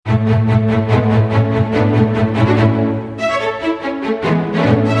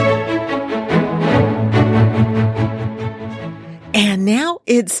And now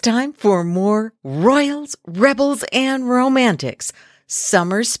it's time for more Royals, Rebels, and Romantics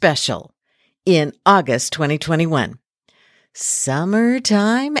Summer Special in August 2021.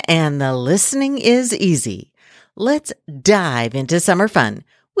 Summertime and the listening is easy. Let's dive into summer fun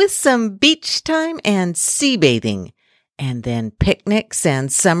with some beach time and sea bathing, and then picnics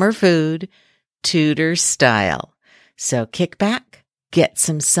and summer food, Tudor style. So kick back, get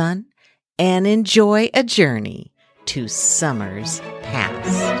some sun, and enjoy a journey to summer's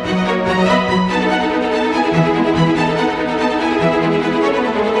past.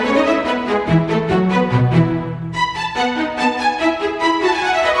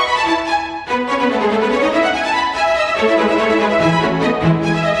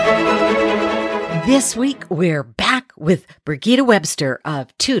 This week, we're back with Brigida Webster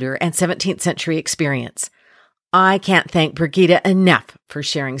of Tudor and 17th Century Experience. I can't thank Brigida enough for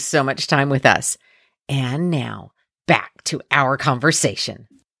sharing so much time with us. And now, back to our conversation.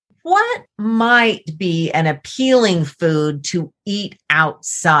 What might be an appealing food to eat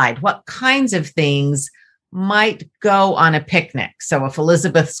outside? What kinds of things might go on a picnic? So if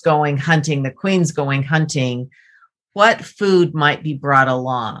Elizabeth's going hunting, the Queen's going hunting, what food might be brought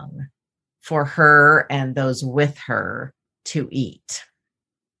along for her and those with her to eat?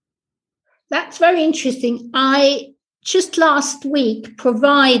 That's very interesting. I just last week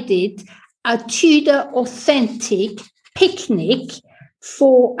provided a Tudor authentic picnic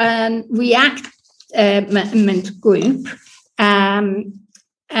for a reenactment group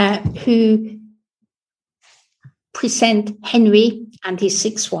who present Henry and his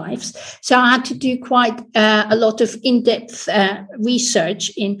 6 wives. So I had to do quite a lot of in-depth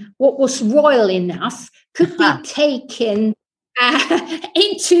research in what was royal enough, could be taken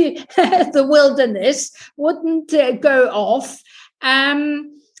into the wilderness, wouldn't go off, and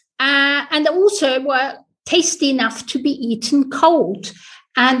also were tasty enough to be eaten cold.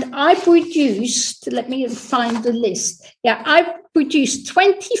 And I produced, let me find the list. I produced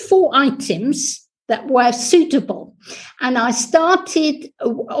 24 items that were suitable. And I started,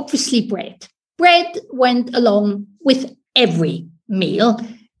 obviously, bread. Bread went along with every meal.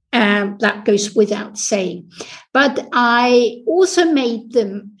 That goes without saying. But I also made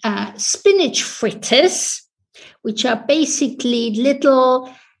them spinach fritters, which are basically little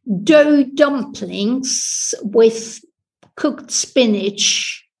dough dumplings with cooked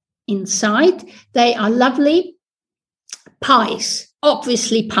spinach inside. They are lovely. Pies,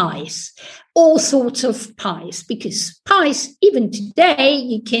 obviously pies. All sorts of pies, because pies, even today,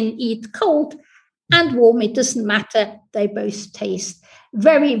 you can eat cold and warm. It doesn't matter. They both taste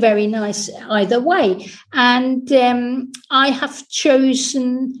very, very nice either way. And I have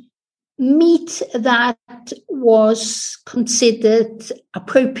chosen meat that was considered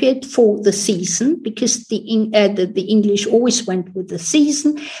appropriate for the season, because the English always went with the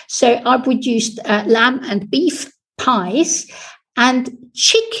season. So I produced lamb and beef pies and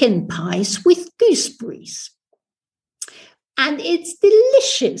chicken pies with gooseberries. And it's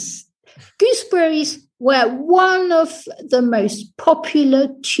delicious. Gooseberries were one of the most popular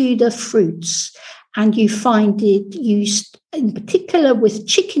Tudor fruits, and you find it used in particular with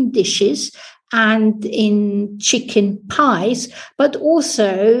chicken dishes and in chicken pies, but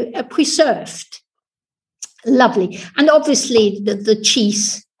also preserved. Lovely. And obviously the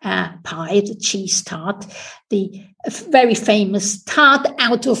cheese pie, the cheese tart, the very famous tart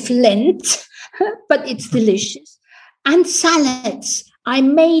out of Lent, but it's delicious. And salads. I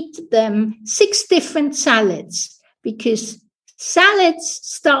made them 6 different salads, because salads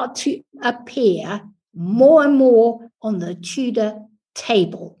start to appear more and more on the Tudor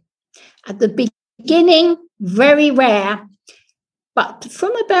table. At the beginning, very rare, but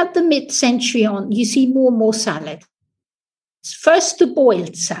from about the mid-century on, you see more and more salads. First, the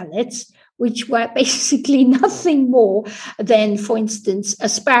boiled salads, which were basically nothing more than, for instance,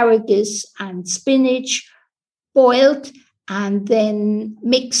 asparagus and spinach boiled and then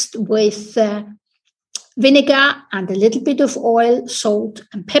mixed with vinegar and a little bit of oil, salt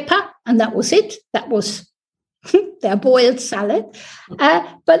and pepper, and that was it. That was their boiled salad.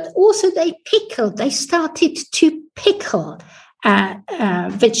 But also they pickled. They started to pickle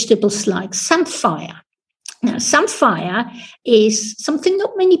vegetables like samphire. Now, samphire is something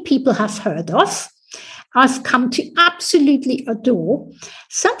not many people have heard of. I've come to absolutely adore.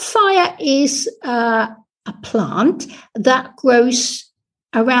 Samphire is a plant that grows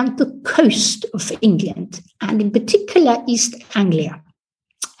around the coast of England, and in particular East Anglia.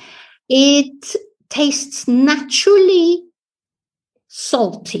 It tastes naturally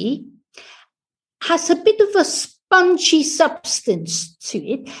salty, has a bit of a spongy substance to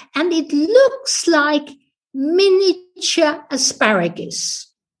it, and it looks like miniature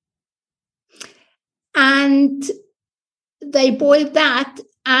asparagus. And they boiled that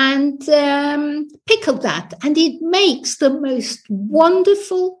and pickled that, and it makes the most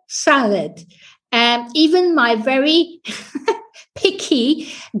wonderful salad. Even my very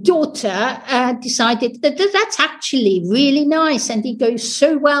picky daughter decided that that's actually really nice, and it goes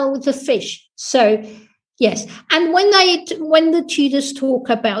so well with the fish. So yes, and when the Tudors talk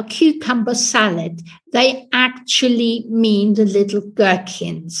about cucumber salad, they actually mean the little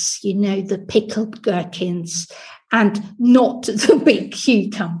gherkins, the pickled gherkins, and not the big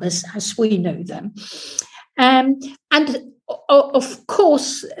cucumbers as we know them. And of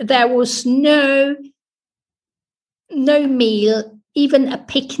course, there was no meal, even a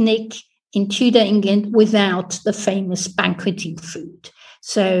picnic in Tudor England, without the famous banqueting food.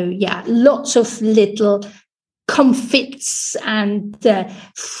 So, yeah, lots of little comfits and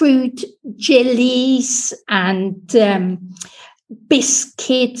fruit jellies and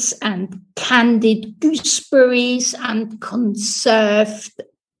biscuits and candied gooseberries and conserved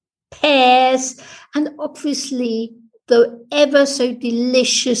pears, and obviously the ever so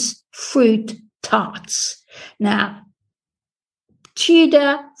delicious fruit tarts. Now,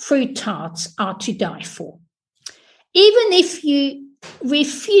 Tudor fruit tarts are to die for. Even if you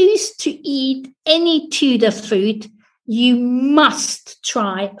refuse to eat any Tudor food, you must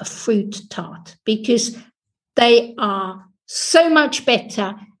try a fruit tart, because they are so much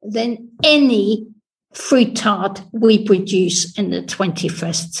better than any fruit tart we produce in the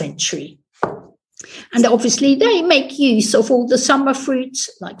 21st century. And obviously they make use of all the summer fruits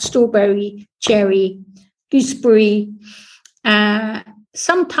like strawberry, cherry, gooseberry,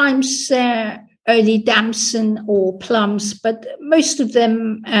 sometimes early damson or plums, but most of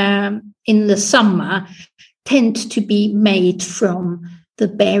them in the summer tend to be made from the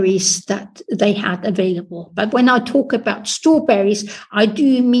berries that they had available. But when I talk about strawberries, I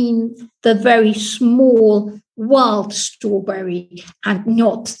do mean the very small wild strawberry and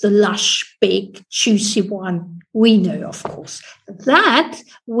not the lush, big, juicy one we know, of course. That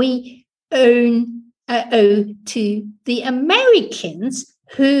we owe to the Americans,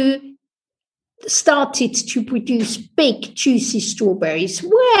 who started to produce big, juicy strawberries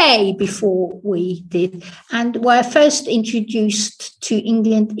way before we did, and were first introduced to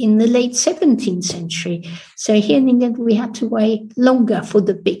England in the late 17th century. So here in England, we had to wait longer for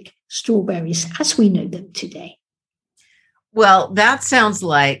the big strawberries as we know them today. Well, that sounds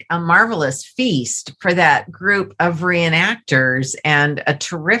like a marvelous feast for that group of reenactors and a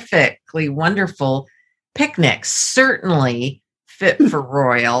terrifically wonderful picnic. Certainly fit for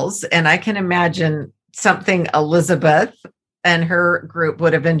royals. And I can imagine something Elizabeth and her group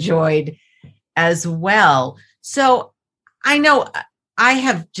would have enjoyed as well. So I know I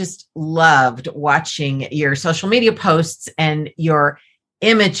have just loved watching your social media posts and your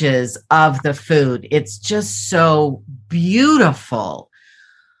images of the food. It's just so beautiful.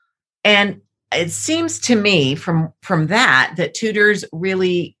 And it seems to me from that Tudors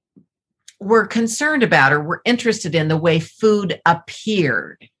really were concerned about, or were interested in, the way food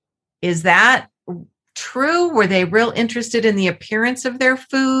appeared. Is that true? Were they real interested in the appearance of their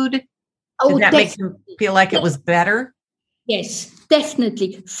food? Did that make them feel like it was better? Yes,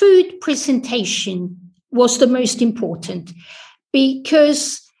 definitely. Food presentation was the most important,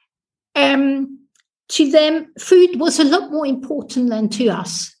 because to them, food was a lot more important than to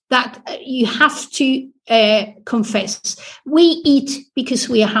us. That you have to confess. We eat because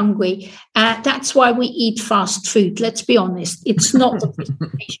we are hungry. That's why we eat fast food. Let's be honest. It's not the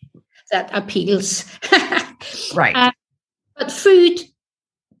presentation that appeals. Right. But food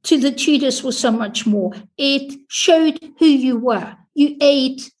to the Tudors was so much more. It showed who you were. You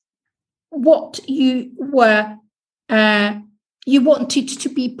ate what you were, you wanted to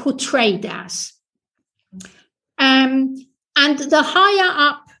be portrayed as. And the higher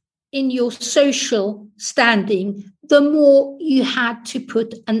up in your social standing, the more you had to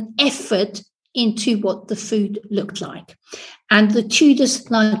put an effort into what the food looked like. And the Tudors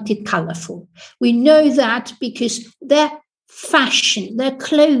liked it colourful. We know that because their fashion, their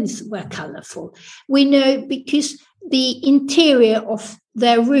clothes were colourful. We know because the interior of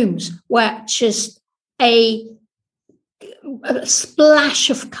their rooms were just a splash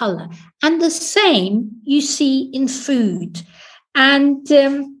of colour. And the same you see in food. And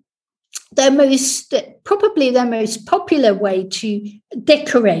probably their most popular way to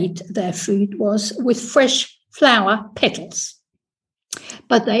decorate their food was with fresh flower petals.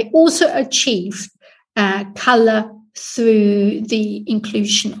 But they also achieved colour through the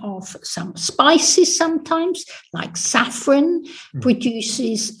inclusion of some spices sometimes, like saffron,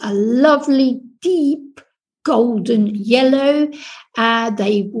 produces a lovely deep golden yellow.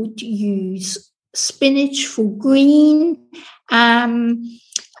 They would use spinach for green.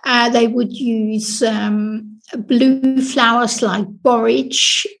 They would use blue flowers like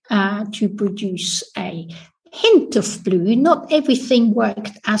borage to produce a hint of blue. Not everything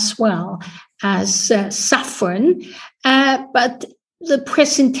worked as well as saffron, but the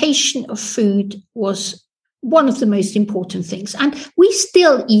presentation of food was one of the most important things. And we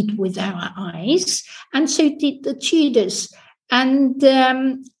still eat with our eyes, and so did the Tudors. And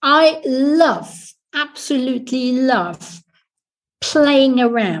I absolutely love playing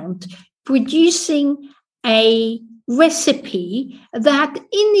around, producing a recipe that in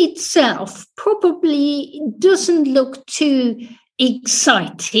itself probably doesn't look too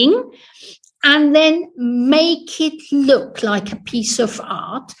exciting, and then make it look like a piece of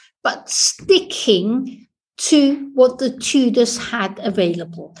art, but sticking to what the Tudors had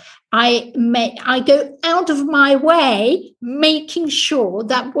available. I go out of my way making sure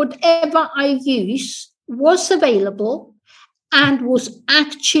that whatever I use was available and was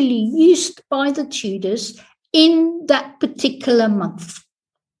actually used by the Tudors in that particular month.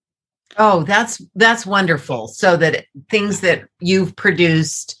 Oh, that's wonderful. So that things that you've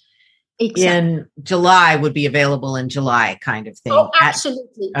produced in July would be available in July, kind of thing. Oh,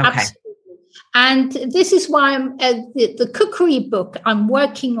 absolutely. Okay. Absolutely. And this is why the cookery book I'm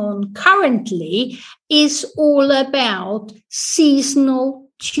working on currently is all about seasonal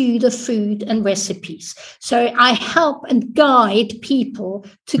Tudor food and recipes. So I help and guide people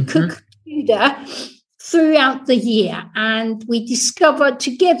to cook Tudor throughout the year. And we discovered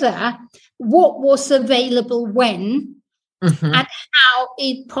together what was available when and how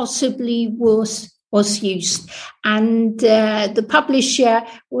it possibly was used. And the publisher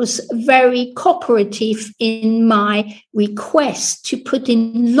was very cooperative in my request to put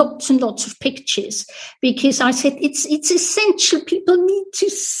in lots and lots of pictures, because I said it's essential. People need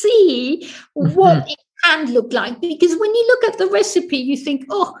to see what it can look like, because when you look at the recipe, you think,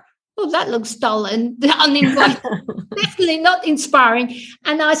 oh, that looks dull and uninviting. Definitely not inspiring.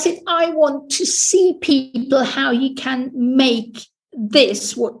 And I said, I want to see people how you can make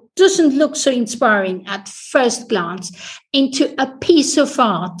this, what doesn't look so inspiring at first glance, into a piece of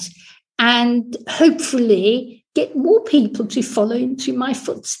art, and hopefully get more people to follow into my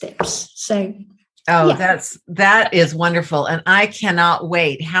footsteps. So that is wonderful, and I cannot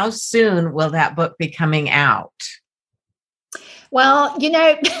wait. How soon will that book be coming out? Well,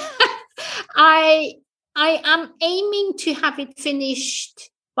 I am aiming to have it finished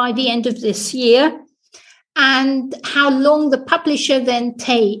by the end of this year. And how long the publisher then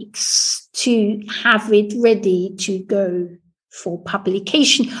takes to have it ready to go for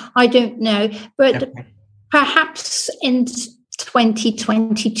publication, I don't know. But perhaps in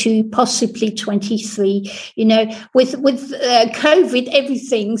 2022, possibly 23. With COVID,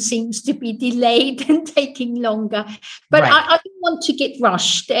 everything seems to be delayed and taking longer. But I don't want to get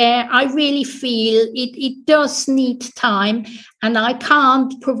rushed. I really feel it does need time, and I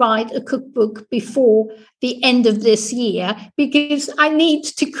can't provide a cookbook before the end of this year, because I need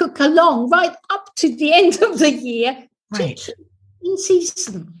to cook along right up to the end of the year to keep in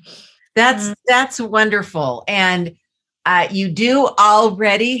season. That's wonderful. And you do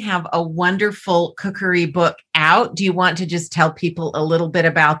already have a wonderful cookery book out. Do you want to just tell people a little bit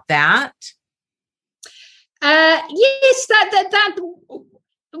about that? Yes, that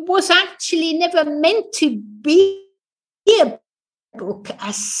was actually never meant to be a book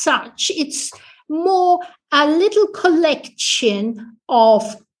as such. It's more a little collection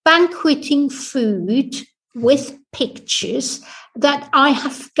of banqueting food with pictures that I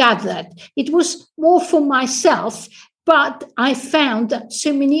have gathered. It was more for myself, but I found that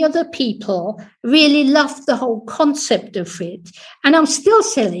so many other people really loved the whole concept of it. And I'm still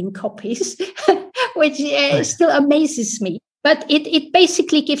selling copies, which still amazes me. But it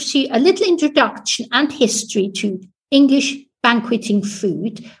basically gives you a little introduction and history to English banqueting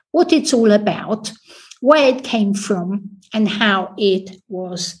food, what it's all about, where it came from, and how it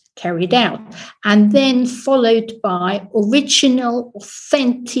was carried out. And then followed by original,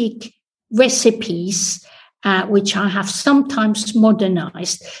 authentic recipes, which I have sometimes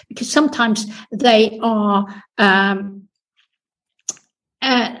modernized, because sometimes they are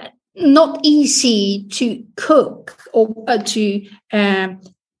not easy to cook or to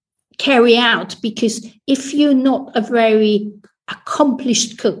carry out, because if you're not a very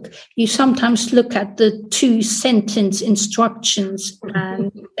accomplished cook, you sometimes look at the 2-sentence instructions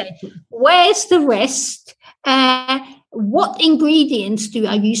and say, where's the rest? what ingredients do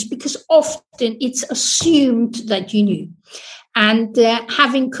I use? Because often it's assumed that you knew. And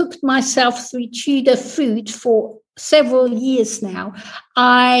having cooked myself through Tudor food for several years now,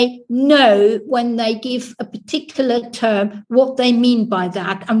 I know when they give a particular term, what they mean by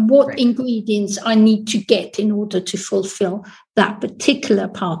that and what ingredients I need to get in order to fulfill that particular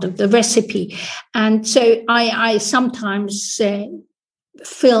part of the recipe. And so I sometimes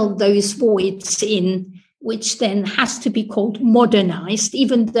fill those voids in, which then has to be called modernized,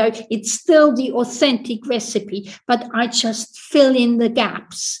 even though it's still the authentic recipe, but I just fill in the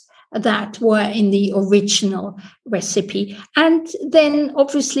gaps that were in the original recipe. And then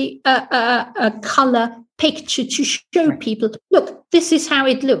obviously a color picture to show people, look, this is how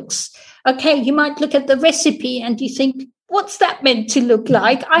it looks. Okay, you might look at the recipe and you think, what's that meant to look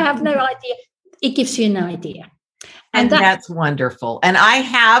like? I have no idea. It gives you an idea. And that's wonderful. And I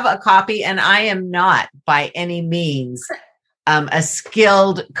have a copy, and I am not by any means a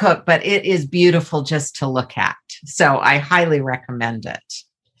skilled cook, but it is beautiful just to look at. So I highly recommend it.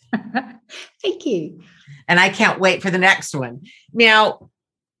 Thank you. And I can't wait for the next one. Now,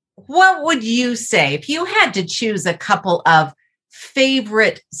 what would you say if you had to choose a couple of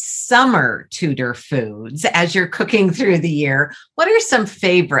favorite summer Tudor foods as you're cooking through the year? What are some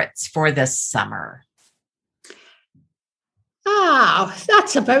favorites for this summer?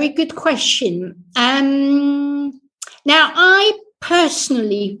 That's a very good question. Now, I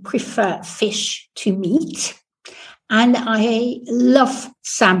personally prefer fish to meat, and I love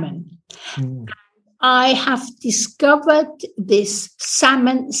salmon. I have discovered this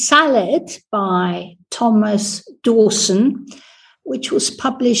salmon salad by Thomas Dawson, which was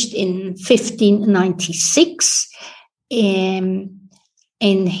published in 1596 in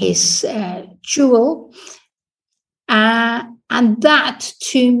his Jewel. And that,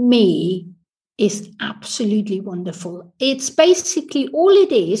 to me, is absolutely wonderful. It's basically all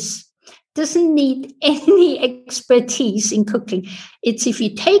it is. Doesn't need any expertise in cooking. It's if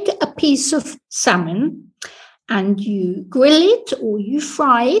you take a piece of salmon and you grill it or you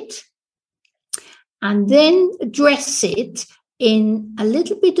fry it, and then dress it in a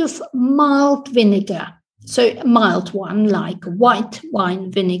little bit of mild vinegar. So a mild one, like white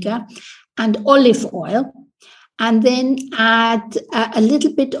wine vinegar and olive oil. And then add a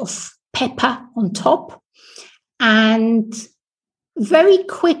little bit of pepper on top, and very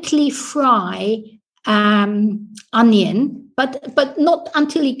quickly fry onion, but not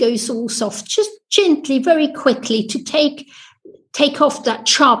until it goes all soft. Just gently, very quickly, to take off that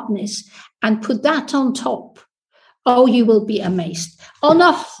sharpness and put that on top. Oh, you will be amazed. On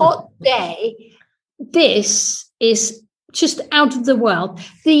a hot day, this is just out of the world.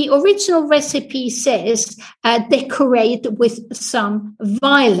 The original recipe says decorate with some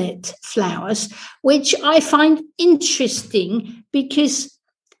violet flowers, which I find interesting because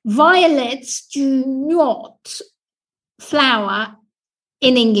violets do not flower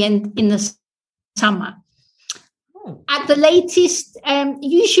in England in the summer. At the latest,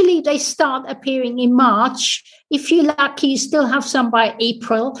 usually they start appearing in March. If you're lucky, you still have some by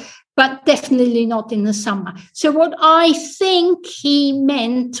April, but definitely not in the summer. So what I think he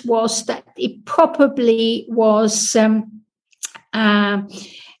meant was that it probably was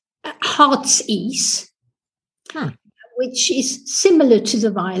heart's-ease, which is similar to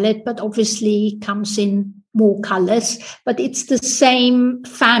the violet, but obviously comes in more colors, but it's the same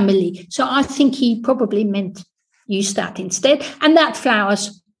family. So I think he probably meant use that instead. And that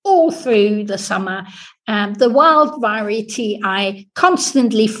flowers all through the summer. The wild variety I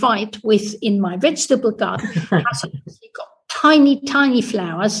constantly fight with in my vegetable garden has got tiny, tiny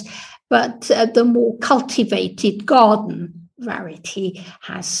flowers, but the more cultivated garden variety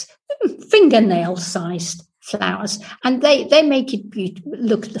has fingernail-sized flowers, and they make it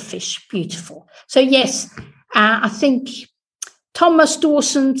look the fish beautiful. So yes, I think Thomas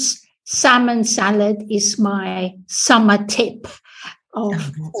Dawson's salmon salad is my summer tip.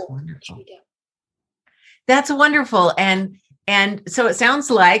 That's wonderful. That's wonderful. And so it sounds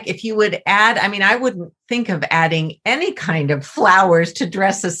like if you would add, I mean, I wouldn't think of adding any kind of flowers to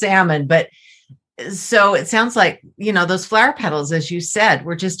dress a salmon, but so it sounds like, those flower petals, as you said,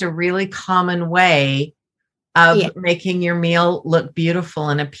 were just a really common way of making your meal look beautiful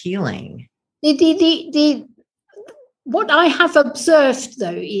and appealing. What I have observed,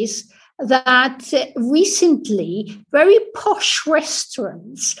 though, is that recently very posh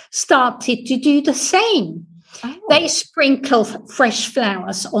restaurants started to do the same. Oh. They sprinkle fresh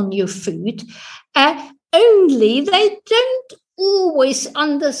flowers on your food, only they don't always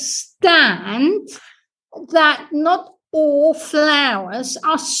understand that not all flowers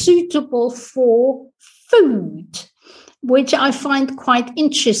are suitable for food, which I find quite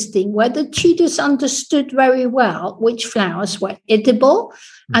interesting, where the Tudors understood very well which flowers were edible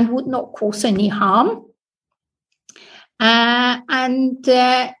and would not cause any harm, and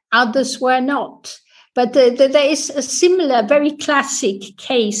others were not. But there is a similar, very classic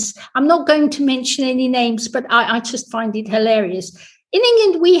case. I'm not going to mention any names, but I just find it hilarious. In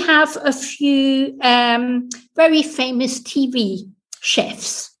England, we have a few very famous TV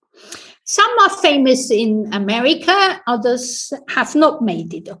chefs. Some are famous in America, others have not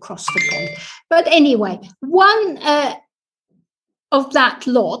made it across the pond. But anyway, one of that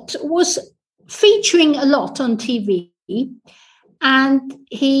lot was featuring a lot on TV, and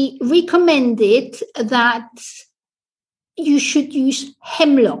he recommended that you should use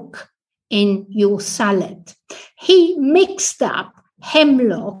hemlock in your salad. He mixed up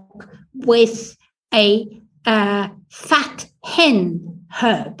hemlock with a fat hen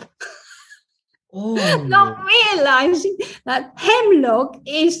herb. Oh. Not realizing that hemlock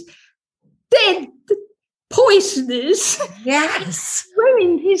is dead poisonous. Yes.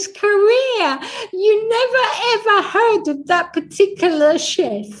 Ruined his career. You never ever heard of that particular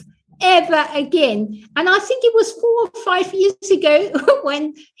chef ever again. And I think it was 4 or 5 years ago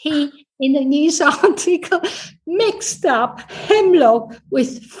when he, in a news article, mixed up hemlock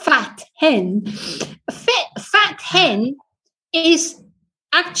with fat hen. Fat hen is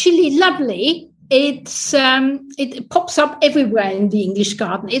actually lovely. It pops up everywhere in the English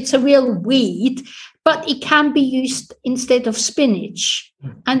garden. It's a real weed, but it can be used instead of spinach.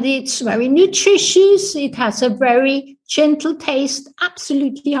 And it's very nutritious. It has a very gentle taste,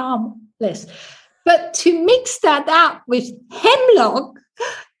 absolutely harmless. But to mix that up with hemlock,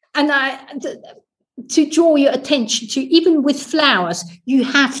 and to draw your attention to, even with flowers, you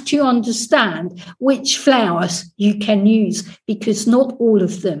have to understand which flowers you can use, because not all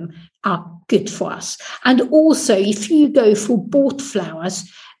of them are good for us. And also, if you go for bought flowers,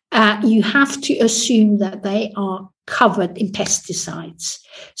 you have to assume that they are covered in pesticides.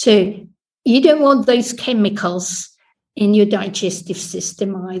 So you don't want those chemicals in your digestive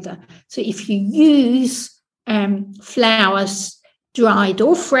system either. So if you use flowers, dried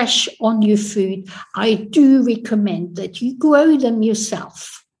or fresh, on your food, I do recommend that you grow them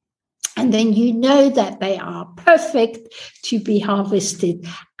yourself. And then you know that they are perfect to be harvested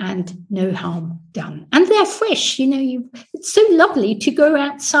and no harm done. And they're fresh, it's so lovely to go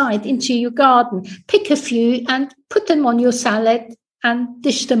outside into your garden, pick a few and put them on your salad and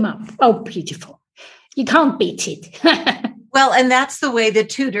dish them up. Oh, beautiful. You can't beat it. Well, and that's the way the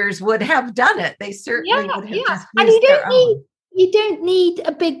Tudors would have done it. They certainly would have just and used you don't need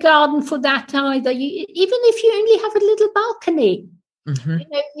a big garden for that either. Even if you only have a little balcony. Mm-hmm.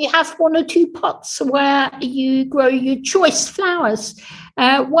 You have 1 or 2 pots where you grow your choice flowers.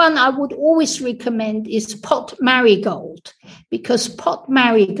 One I would always recommend is pot marigold, because pot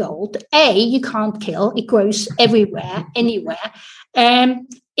marigold, you can't kill. It grows everywhere, anywhere.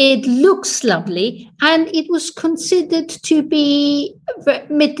 It looks lovely, and it was considered to be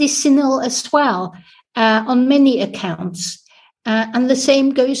medicinal as well on many accounts. And the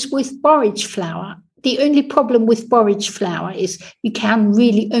same goes with borage flower. The only problem with borage flower is you can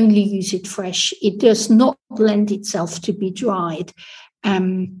really only use it fresh. It does not lend itself to be dried.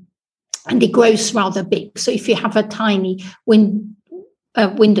 And it grows rather big. So if you have a tiny windowsill,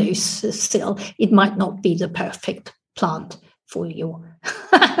 it might not be the perfect plant for you.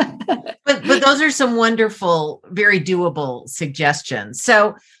 But those are some wonderful, very doable suggestions.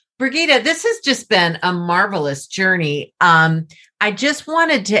 So, Brigitte, this has just been a marvelous journey. I just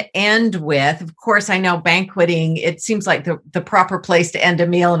wanted to end with, of course, I know banqueting, it seems like the proper place to end a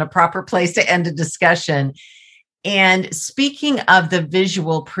meal and a proper place to end a discussion. And speaking of the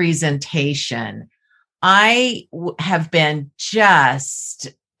visual presentation, I have been just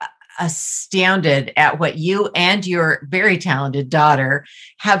astounded at what you and your very talented daughter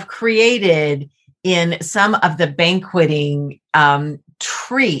have created in some of the banqueting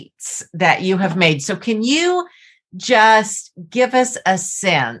treats that you have made. So can you just give us a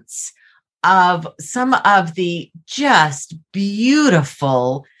sense of some of the just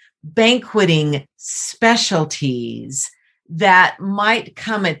beautiful banqueting specialties that might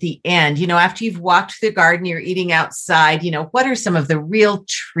come at the end? After you've walked through the garden, you're eating outside, what are some of the real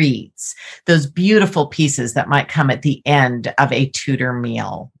treats, those beautiful pieces that might come at the end of a Tudor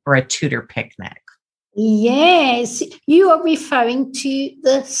meal or a Tudor picnic? Yes, you are referring to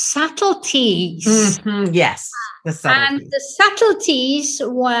the subtleties. Mm-hmm. Yes, the subtleties. And the subtleties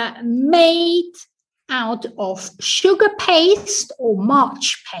were made out of sugar paste or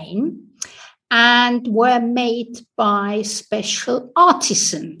marchpane, and were made by special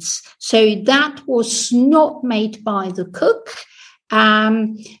artisans. So that was not made by the cook.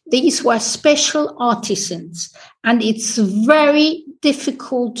 These were special artisans, and it's very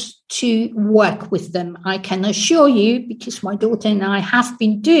difficult to work with them, I can assure you, because my daughter and I have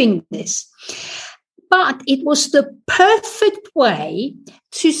been doing this. But it was the perfect way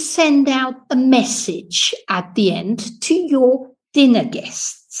to send out a message at the end to your dinner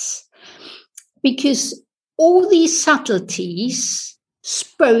guests, because all these subtleties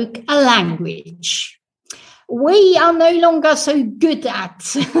spoke a language. We are no longer so good at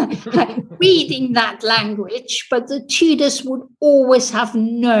reading that language, but the Tudors would always have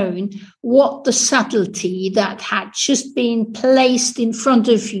known what the subtlety that had just been placed in front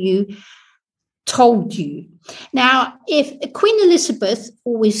of you told you. Now, if Queen Elizabeth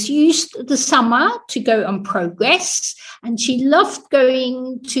always used the summer to go on progress, and she loved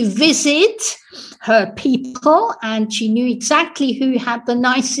going to visit her people, and she knew exactly who had the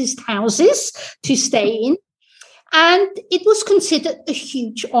nicest houses to stay in, and it was considered a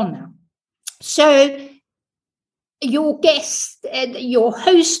huge honor. So your guest, your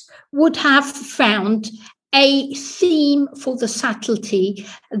host, would have found a theme for the subtlety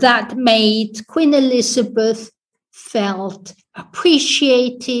that made Queen Elizabeth felt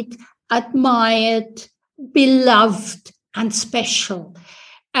appreciated, admired, beloved, and special.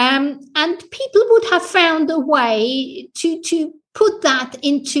 And people would have found a way to put that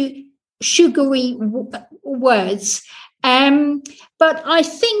into sugary words. But I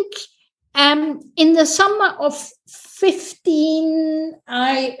think in the summer of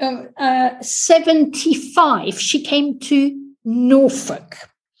 1575, she came to Norfolk.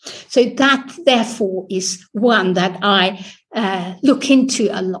 So that, therefore, is one that I look into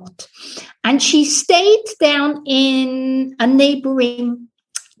a lot. And she stayed down in a neighboring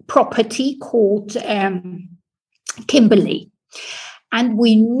property called Kimberley. And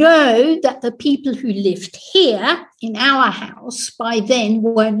we know that the people who lived here in our house by then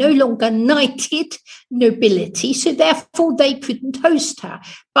were no longer knighted nobility, so therefore they couldn't host her.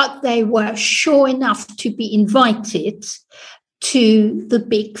 But they were sure enough to be invited to the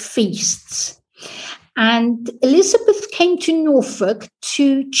big feasts. And Elizabeth came to Norfolk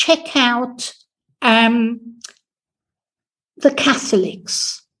to check out the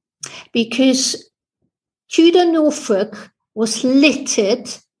Catholics, because Tudor Norfolk was littered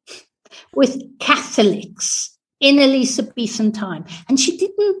with Catholics in Elizabethan time. And she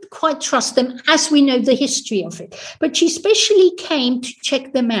didn't quite trust them, as we know the history of it. But she especially came to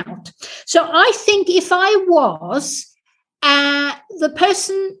check them out. So I think if I was the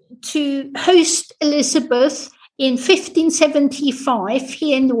person to host Elizabeth in 1575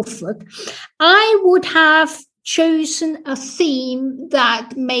 here in Norfolk, I would have chosen a theme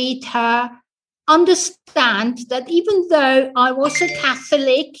that made her understand that even though I was a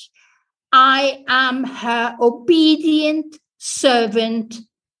Catholic, I am her obedient servant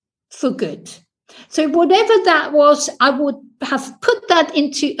for good. So whatever that was, I would have put that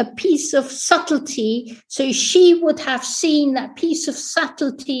into a piece of subtlety, so she would have seen that piece of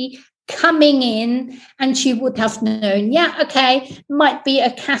subtlety coming in, and she would have known, yeah, okay, might be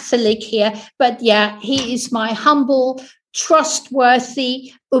a Catholic here, but yeah, he is my humble,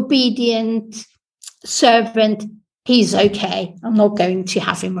 trustworthy, obedient servant. He's okay. I'm not going to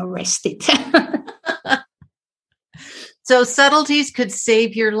have him arrested. So subtleties could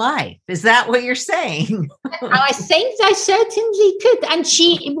save your life. Is that what you're saying? I think they certainly could. And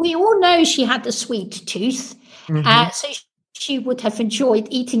we all know she had a sweet tooth. Mm-hmm. So she would have enjoyed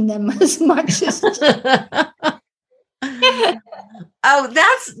eating them as much as. Oh,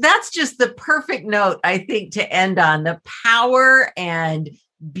 that's just the perfect note, I think, to end on. The power and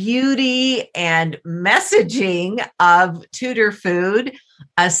beauty and messaging of Tudor food,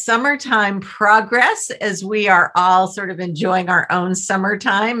 a summertime progress as we are all sort of enjoying our own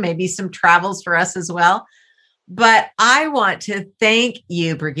summertime, maybe some travels for us as well. But I want to thank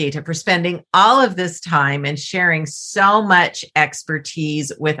you, Brigitte, for spending all of this time and sharing so much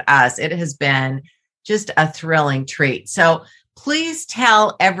expertise with us. It has been just a thrilling treat. So please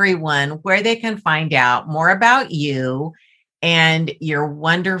tell everyone where they can find out more about you and your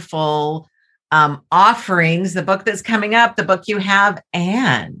wonderful offerings, the book that's coming up, the book you have,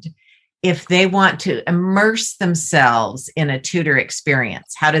 and if they want to immerse themselves in a Tudor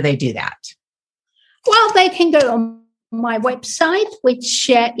experience, how do they do that? Well, they can go on my website, which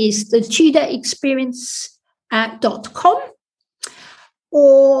is thetudorexperience.com,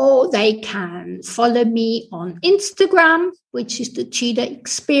 or they can follow me on Instagram, which is the Tudor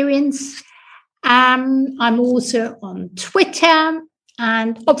Experience. I'm also on Twitter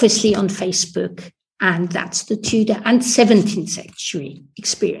and obviously on Facebook. And that's the Tudor and 17th century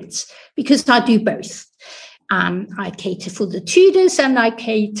experience, because I do both. I cater for the Tudors and I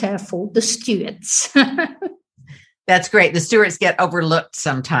cater for the Stuarts. That's great. The Stuarts get overlooked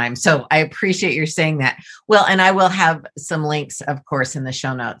sometimes. So I appreciate your saying that. Well, and I will have some links, of course, in the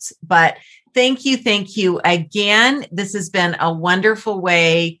show notes. But thank you. Thank you again. This has been a wonderful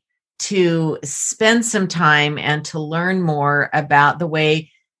way to spend some time and to learn more about the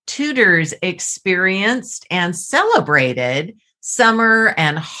way Tudors experienced and celebrated summer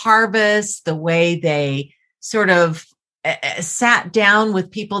and harvest, the way they sort of sat down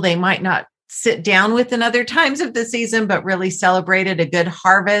with people they might not sit down with in other times of the season, but really celebrated a good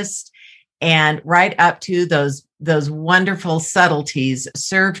harvest, and right up to those wonderful subtleties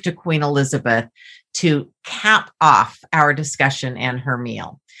served to Queen Elizabeth to cap off our discussion and her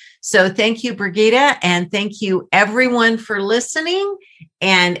meal. So thank you, Brigitte, and thank you everyone for listening,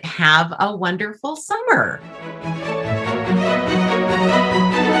 and have a wonderful summer.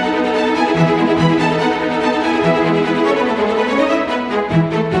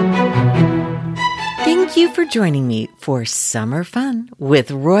 Thank you for joining me for Summer Fun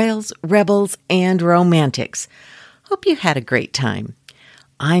with Royals, Rebels, and Romantics. Hope you had a great time.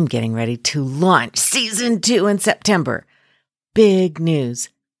 I'm getting ready to launch Season 2 in September. Big news,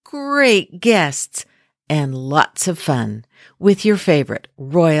 great guests, and lots of fun with your favorite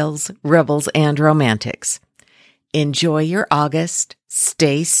Royals, Rebels, and Romantics. Enjoy your August,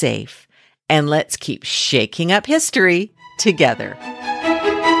 stay safe, and let's keep shaking up history together.